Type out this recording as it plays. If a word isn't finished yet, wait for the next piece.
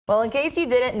Well, in case you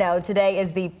didn't know, today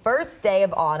is the first day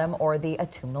of autumn, or the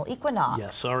autumnal equinox.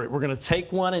 Yes, all right, we're going to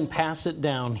take one and pass it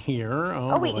down here.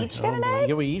 Oh, we each get an egg?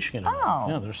 Yeah, we each get an egg. Oh,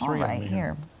 yeah, there's 3 all right, of them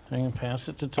here. I'm going to pass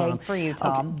it to Tom. Egg for you,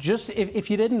 Tom. Okay, just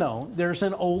if you didn't know, there's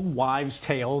an old wives'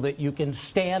 tale that you can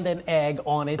stand an egg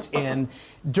on its end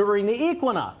during the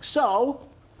equinox. So,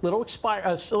 little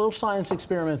science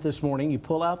experiment this morning. You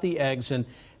pull out the eggs and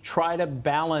try to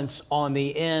balance on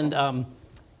the end.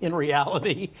 In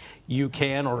reality, you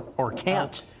can or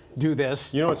can't do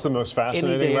this. You know what's the most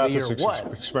fascinating about this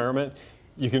experiment?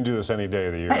 You can do this any day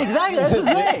of the year. Exactly, that's the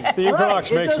thing. The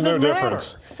equinox makes no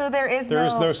difference. So there is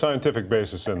no scientific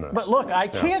basis in this. But look, I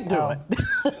can't do it.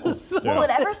 Will it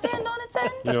ever stand on its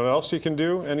end? You know what else you can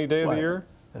do any day of the year?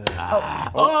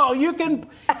 Oh, you can.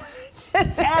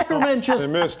 Ackerman just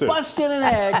busted an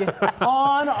egg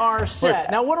on our set.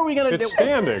 Now, what are we going to do? It's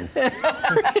standing.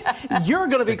 You're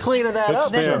going to be cleaning that up.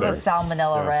 This is a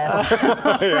salmonella risk.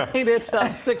 Right, it's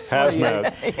 6:28.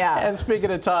 Hazmat. Yeah. And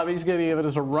speaking of Tom, he's going to give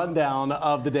us a rundown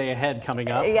of the day ahead coming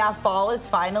up. Yeah, fall is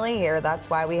finally here. That's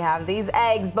why we have these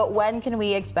eggs. But when can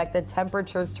we expect the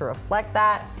temperatures to reflect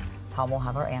that? Tom will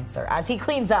have our answer as he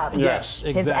cleans up Yes,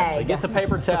 exactly. his egg. Get the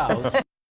paper towels.